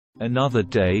Another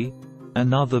day,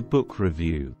 another book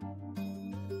review.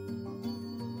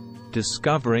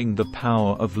 Discovering the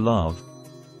Power of Love: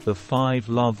 The 5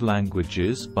 Love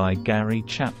Languages by Gary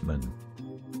Chapman.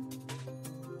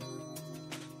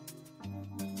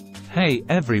 Hey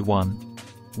everyone!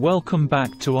 Welcome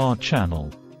back to our channel.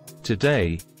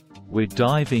 Today, we're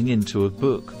diving into a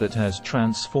book that has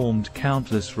transformed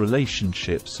countless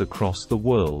relationships across the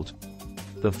world.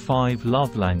 The 5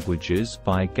 Love Languages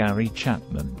by Gary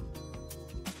Chapman.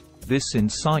 This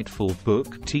insightful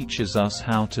book teaches us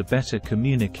how to better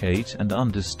communicate and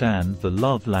understand the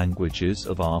love languages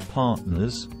of our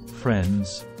partners,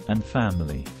 friends, and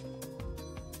family.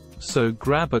 So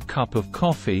grab a cup of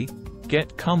coffee,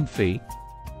 get comfy,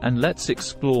 and let's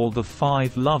explore the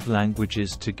 5 love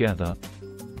languages together.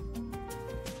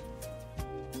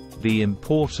 The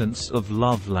importance of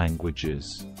love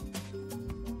languages.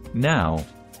 Now,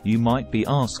 you might be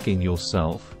asking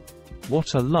yourself,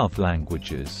 what are love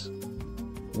languages?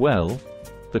 Well,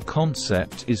 the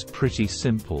concept is pretty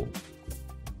simple.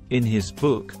 In his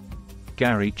book,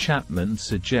 Gary Chapman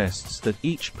suggests that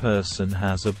each person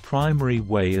has a primary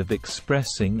way of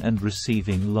expressing and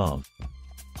receiving love.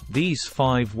 These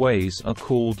 5 ways are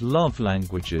called love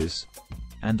languages,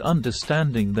 and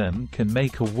understanding them can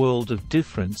make a world of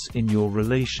difference in your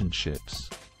relationships.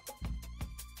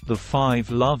 The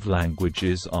 5 love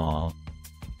languages are: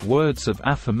 words of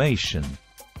affirmation,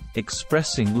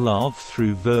 expressing love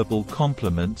through verbal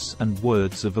compliments and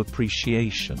words of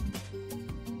appreciation;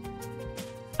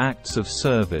 acts of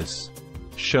service,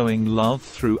 showing love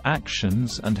through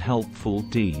actions and helpful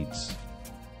deeds;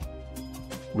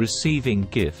 receiving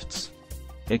gifts,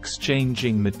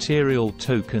 exchanging material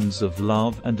tokens of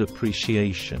love and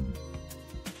appreciation;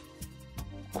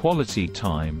 quality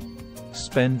time,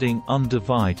 spending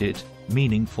undivided,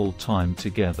 meaningful time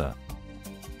together;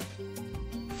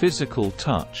 physical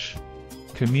touch,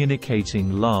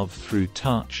 communicating love through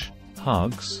touch,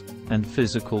 hugs, and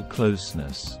physical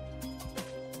closeness.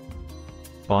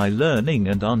 By learning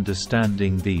and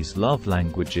understanding these love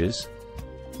languages,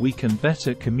 we can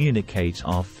better communicate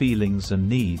our feelings and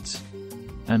needs,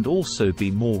 and also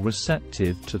be more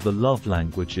receptive to the love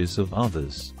languages of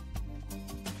others.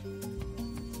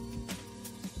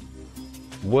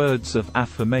 Words of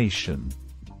affirmation.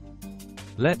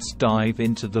 Let's dive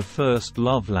into the first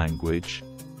love language,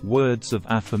 words of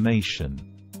affirmation.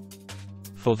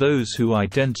 For those who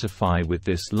identify with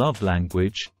this love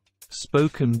language,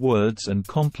 spoken words and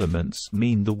compliments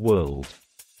mean the world.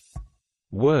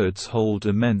 Words hold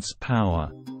immense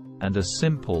power, and a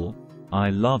simple, "I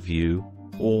love you,"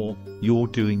 or "You're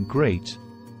doing great,"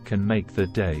 can make the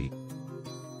day.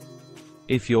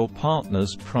 If your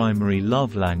partner's primary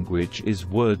love language is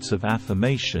words of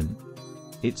affirmation,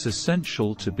 it's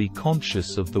essential to be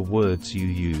conscious of the words you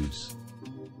use.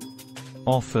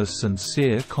 Offer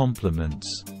sincere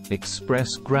compliments,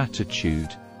 express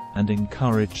gratitude, and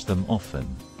encourage them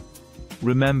often.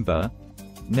 Remember,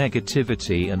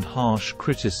 negativity and harsh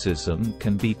criticism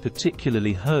can be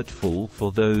particularly hurtful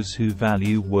for those who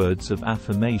value words of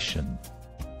affirmation.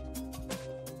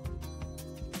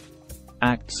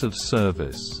 Acts of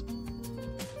service.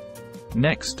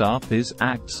 Next up is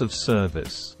acts of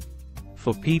service.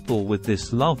 For people with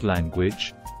this love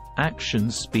language,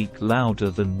 actions speak louder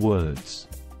than words.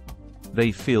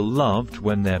 They feel loved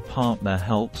when their partner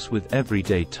helps with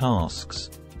everyday tasks,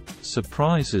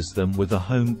 surprises them with a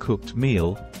home-cooked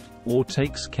meal, or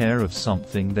takes care of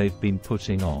something they've been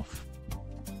putting off.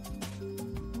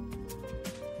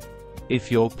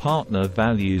 If your partner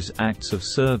values acts of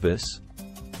service,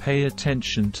 pay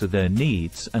attention to their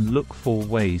needs and look for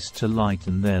ways to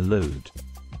lighten their load.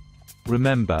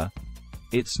 Remember,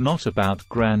 it's not about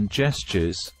grand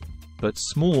gestures, but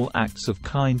small acts of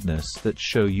kindness that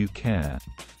show you care.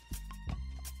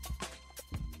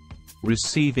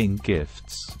 Receiving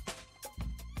gifts.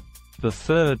 The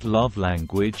third love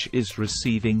language is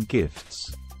receiving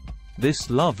gifts.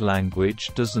 This love language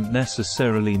doesn't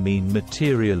necessarily mean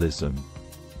materialism.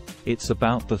 It's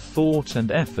about the thought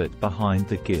and effort behind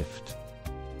the gift.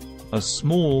 A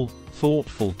small,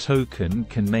 thoughtful token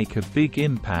can make a big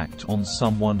impact on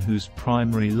someone whose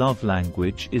primary love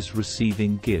language is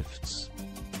receiving gifts.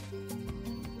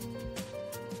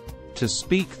 To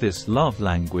speak this love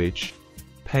language,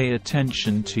 pay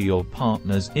attention to your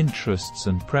partner's interests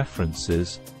and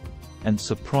preferences, and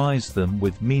surprise them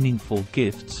with meaningful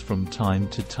gifts from time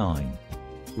to time.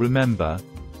 Remember,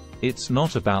 it's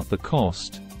not about the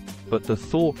cost, but the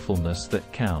thoughtfulness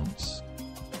that counts.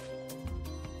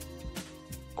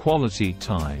 Quality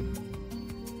time.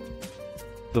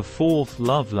 The fourth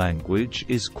love language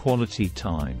is quality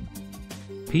time.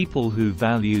 People who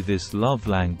value this love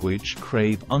language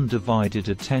crave undivided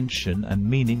attention and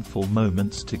meaningful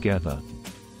moments together.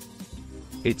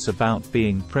 It's about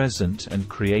being present and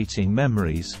creating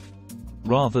memories,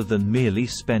 rather than merely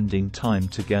spending time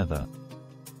together.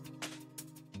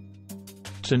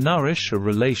 To nourish a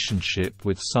relationship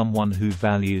with someone who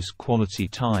values quality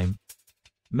time,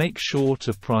 make sure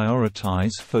to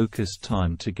prioritize focused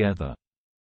time together.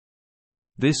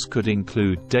 This could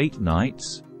include date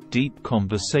nights, deep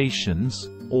conversations,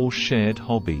 or shared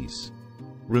hobbies.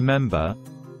 Remember,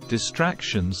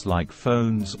 distractions like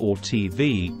phones or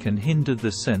TV can hinder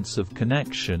the sense of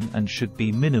connection and should be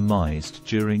minimized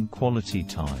during quality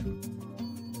time.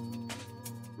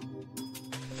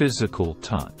 Physical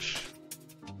touch.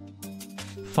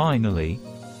 Finally,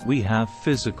 we have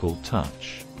physical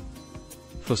touch.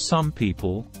 For some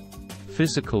people,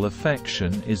 physical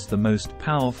affection is the most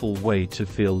powerful way to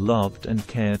feel loved and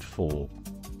cared for.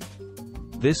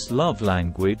 This love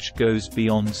language goes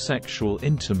beyond sexual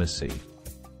intimacy.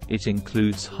 It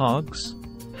includes hugs,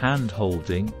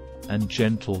 hand-holding, and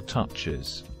gentle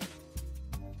touches.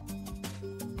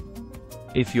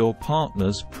 If your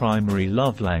partner's primary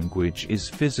love language is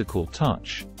physical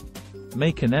touch,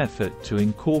 make an effort to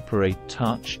incorporate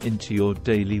touch into your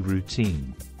daily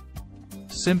routine.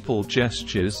 Simple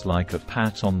gestures like a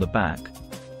pat on the back,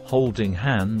 holding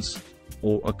hands,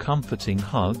 or a comforting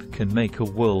hug can make a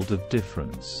world of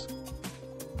difference.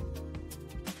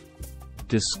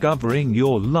 Discovering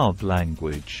your love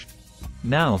language.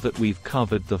 Now that we've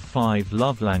covered the 5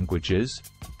 love languages,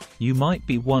 you might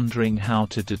be wondering how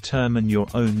to determine your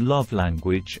own love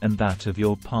language and that of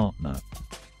your partner.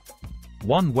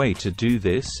 One way to do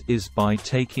this is by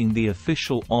taking the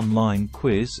official online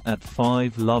quiz at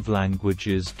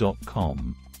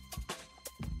 5lovelanguages.com.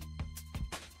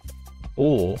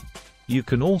 Or, you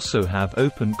can also have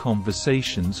open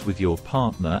conversations with your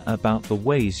partner about the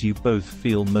ways you both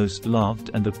feel most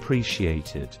loved and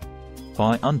appreciated.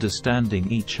 By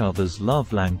understanding each other's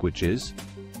love languages,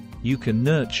 you can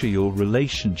nurture your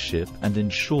relationship and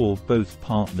ensure both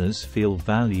partners feel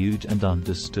valued and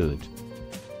understood.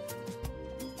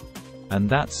 And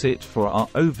that's it for our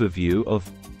overview of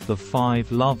The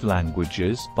 5 Love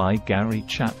Languages by Gary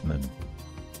Chapman.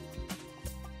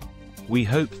 We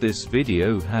hope this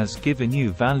video has given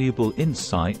you valuable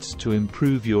insights to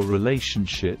improve your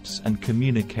relationships and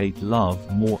communicate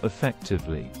love more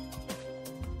effectively.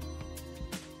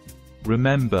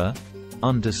 Remember,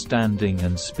 understanding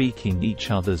and speaking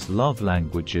each other's love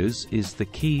languages is the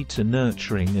key to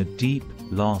nurturing a deep,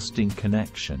 lasting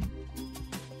connection.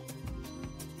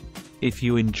 If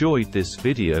you enjoyed this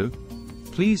video,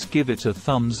 please give it a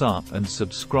thumbs up and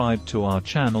subscribe to our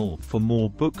channel for more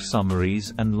book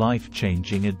summaries and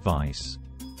life-changing advice.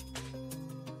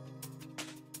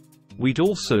 We'd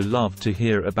also love to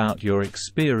hear about your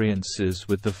experiences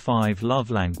with the 5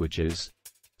 love languages,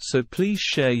 so please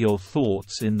share your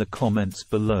thoughts in the comments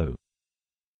below.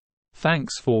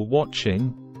 Thanks for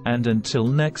watching, and until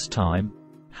next time,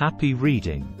 happy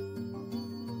reading!